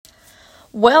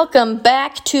Welcome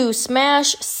back to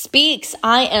Smash Speaks.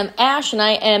 I am Ash and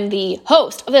I am the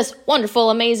host of this wonderful,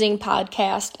 amazing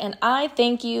podcast. And I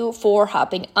thank you for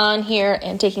hopping on here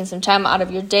and taking some time out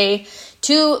of your day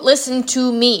to listen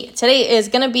to me. Today is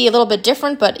going to be a little bit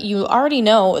different, but you already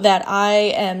know that I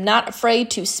am not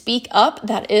afraid to speak up.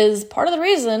 That is part of the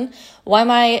reason why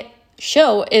my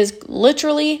show is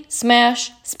literally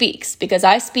Smash Speaks, because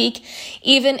I speak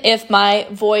even if my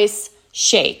voice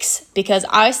shakes, because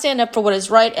I stand up for what is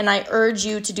right and I urge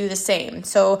you to do the same.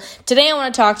 So today I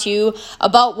want to talk to you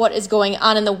about what is going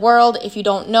on in the world. If you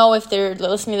don't know, if they're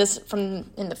listening to this from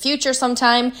in the future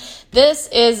sometime, this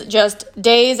is just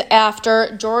days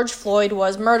after George Floyd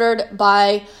was murdered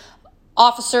by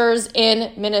officers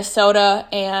in Minnesota,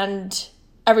 and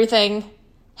everything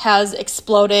has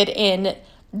exploded in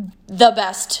the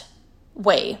best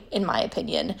way, in my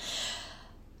opinion.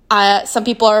 Some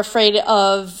people are afraid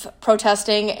of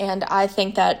protesting, and I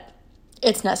think that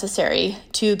it's necessary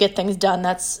to get things done.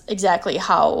 That's exactly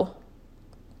how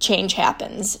change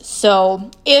happens. So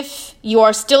if you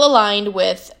are still aligned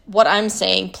with what I'm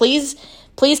saying, please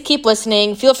keep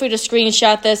listening. Feel free to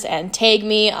screenshot this and tag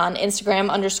me on Instagram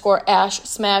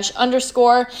 _AshSmash_.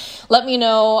 Let me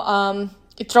know.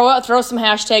 Throw some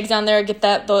hashtags on there. Get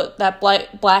that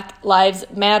Black Lives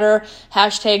Matter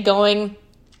hashtag going.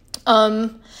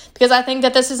 Because I think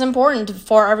that this is important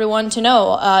for everyone to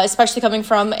know, especially coming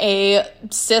from a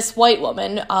cis white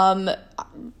woman. I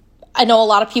know a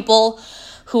lot of people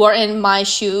who are in my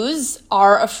shoes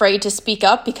are afraid to speak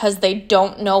up because they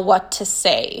don't know what to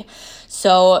say.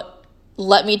 So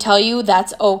let me tell you,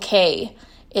 that's okay.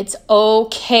 It's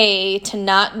okay to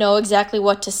not know exactly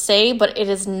what to say, but it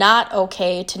is not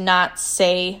okay to not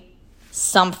say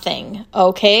something,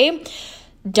 okay?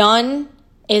 Done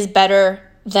is better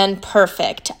than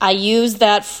perfect. I use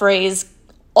that phrase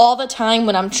all the time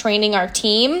when I'm training our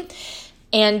team,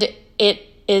 and it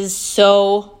is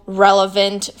so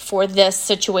relevant for this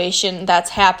situation that's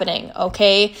happening,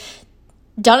 okay?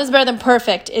 Done is better than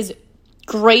perfect is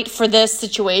great for this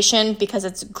situation because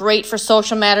it's great for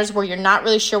social matters where you're not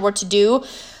really sure what to do,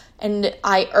 and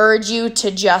I urge you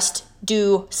to just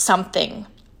do something.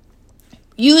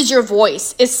 Use your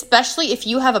voice, especially if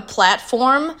you have a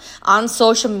platform on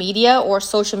social media or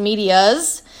social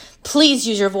medias. Please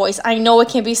use your voice. I know it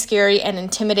can be scary and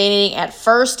intimidating at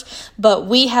first, but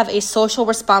we have a social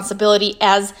responsibility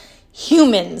as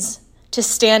humans to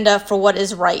stand up for what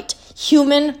is right.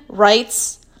 Human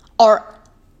rights are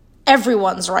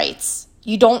everyone's rights.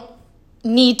 You don't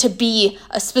need to be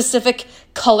a specific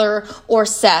color or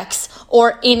sex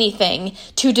or anything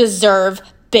to deserve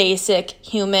basic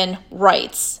human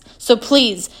rights. So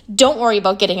please don't worry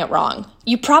about getting it wrong.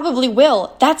 You probably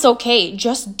will. That's okay.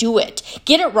 Just do it.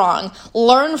 Get it wrong,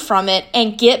 learn from it,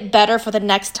 and get better for the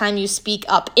next time you speak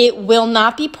up. It will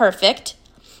not be perfect,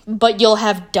 but you'll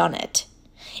have done it.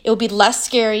 It will be less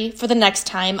scary for the next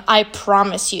time, I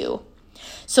promise you.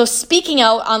 So speaking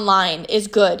out online is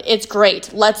good. It's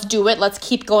great. Let's do it. Let's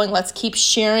keep going. Let's keep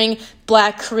sharing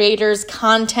Black creators'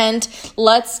 content.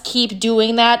 Let's keep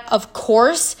doing that. Of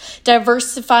course,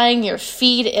 diversifying your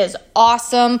feed is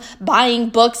awesome. Buying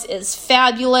books is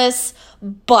fabulous.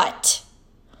 But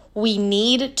we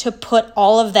need to put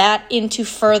all of that into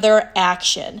further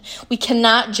action. We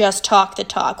cannot just talk the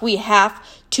talk. We have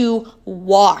to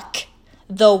walk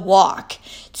the walk.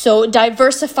 So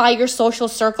diversify your social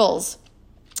circles.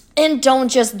 And don't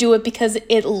just do it because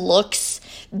it looks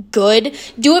good.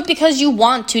 Do it because you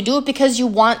want to. Do it because you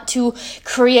want to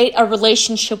create a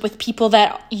relationship with people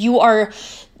that you are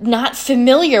not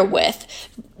familiar with.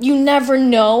 You never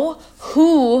know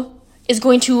who is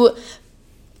going to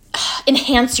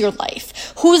enhance your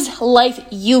life, whose life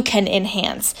you can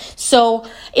enhance. So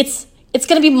it's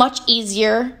going to be much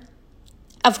easier,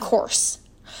 of course,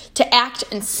 to act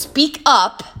and speak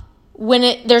up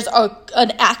when there's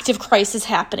an active crisis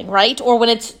happening, right? Or when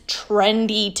it's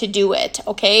trendy to do it,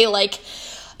 okay? Like,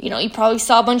 you probably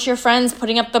saw a bunch of your friends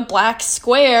putting up the black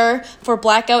square for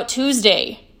Blackout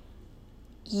Tuesday.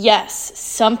 Yes,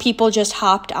 some people just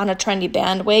hopped on a trendy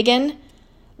bandwagon,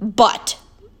 but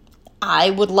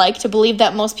I would like to believe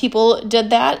that most people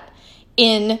did that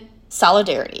in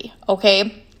solidarity,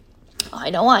 okay? I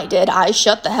know I did. I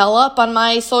shut the hell up on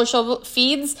my social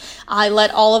feeds. I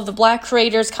let all of the Black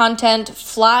creators' content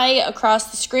fly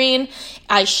across the screen.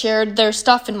 I shared their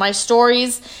stuff in my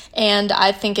stories, and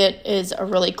I think it is a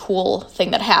really cool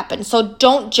thing that happened. So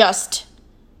don't just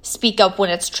speak up when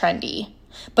it's trendy,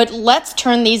 but let's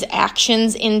turn these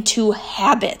actions into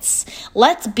habits.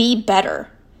 Let's be better.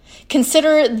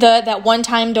 Consider that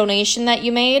one-time donation that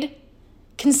you made.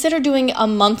 consider doing a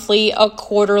monthly, a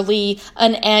quarterly,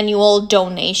 an annual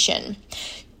donation.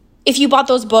 If you bought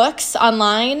those books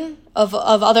online of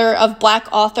Black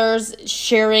authors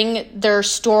sharing their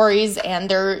stories and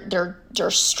their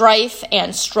strife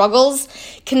and struggles,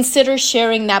 consider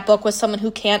sharing that book with someone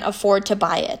who can't afford to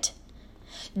buy it.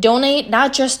 Donate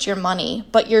not just your money,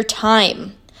 but your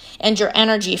time and your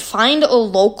energy. Find a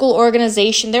local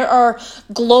organization. There are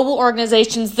global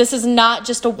organizations. This is not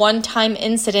just a one-time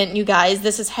incident, you guys.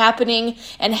 This is happening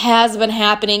and has been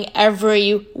happening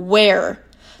everywhere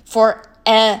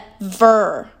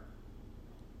forever.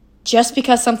 Just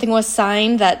because something was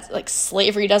signed that like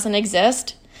slavery doesn't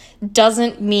exist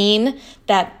doesn't mean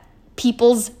that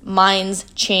people's minds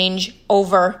change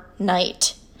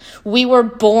overnight. We were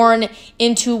born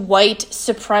into white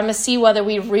supremacy, whether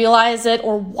we realize it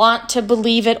or want to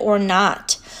believe it or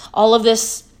not. All of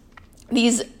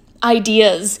these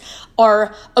ideas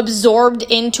are absorbed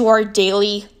into our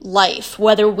daily life,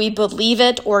 whether we believe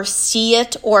it or see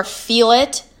it or feel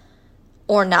it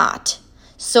or not.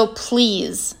 So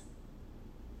please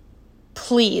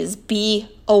be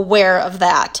aware of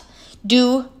that.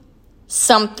 Do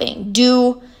something.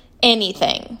 Do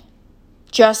anything.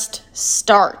 Just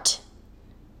start.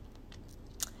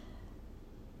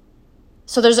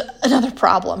 So there's another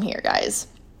problem here, guys.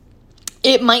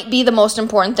 It might be the most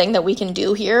important thing that we can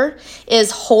do here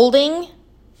is holding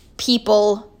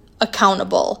people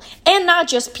accountable. And not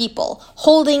just people,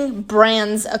 holding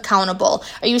brands accountable.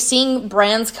 Are you seeing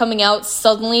brands coming out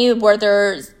suddenly where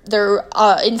they're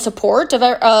in support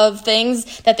of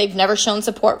things that they've never shown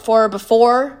support for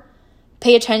before?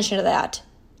 Pay attention to that.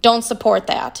 Don't support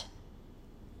that.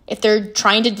 If they're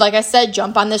trying to, like I said,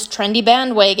 jump on this trendy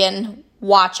bandwagon,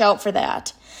 watch out for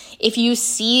that. If you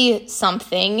see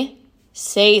something,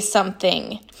 say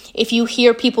something. If you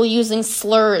hear people using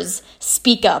slurs,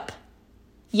 speak up.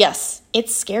 Yes,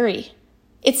 it's scary.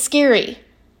 It's scary.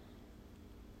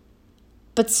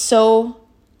 But so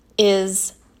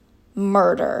is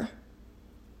murder.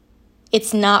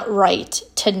 It's not right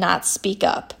to not speak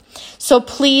up. So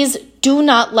please do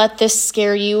not let this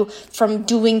scare you from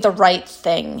doing the right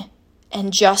thing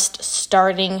and just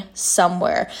starting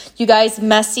somewhere. You guys,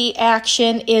 messy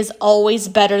action is always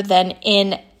better than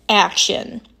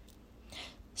inaction.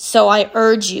 So I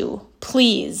urge you,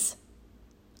 please,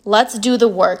 let's do the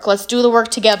work. Let's do the work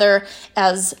together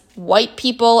as white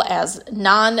people, as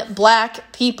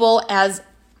non-Black people, as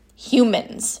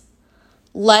humans.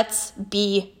 Let's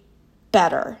be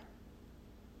better.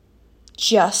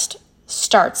 Just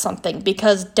start something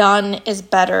because done is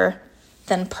better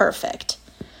than perfect.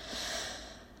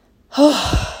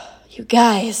 Oh, you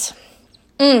guys.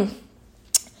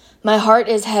 My heart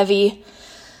is heavy.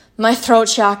 My throat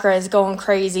chakra is going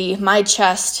crazy. My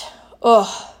chest.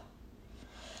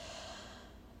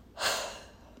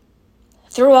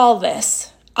 Through all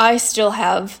this, I still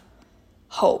have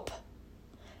hope.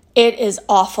 It is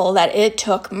awful that it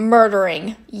took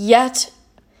murdering yet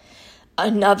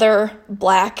another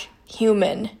Black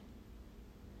human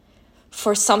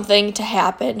for something to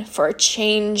happen, for a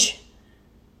change.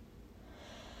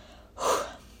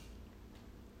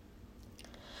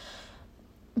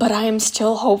 But I am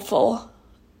still hopeful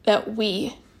that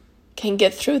we can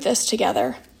get through this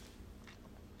together.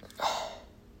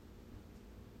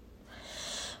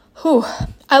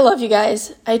 I love you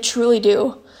guys. I truly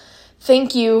do.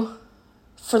 Thank you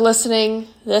for listening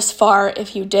this far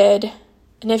if you did.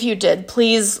 And if you did,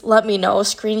 please let me know.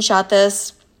 Screenshot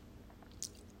this.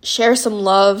 Share some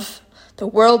love. The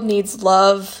world needs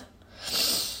love.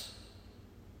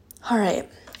 All right.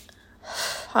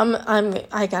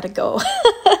 I gotta go.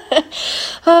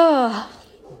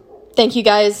 Thank you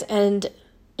guys and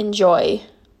enjoy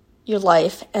your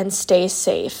life and stay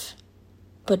safe,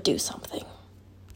 but do something.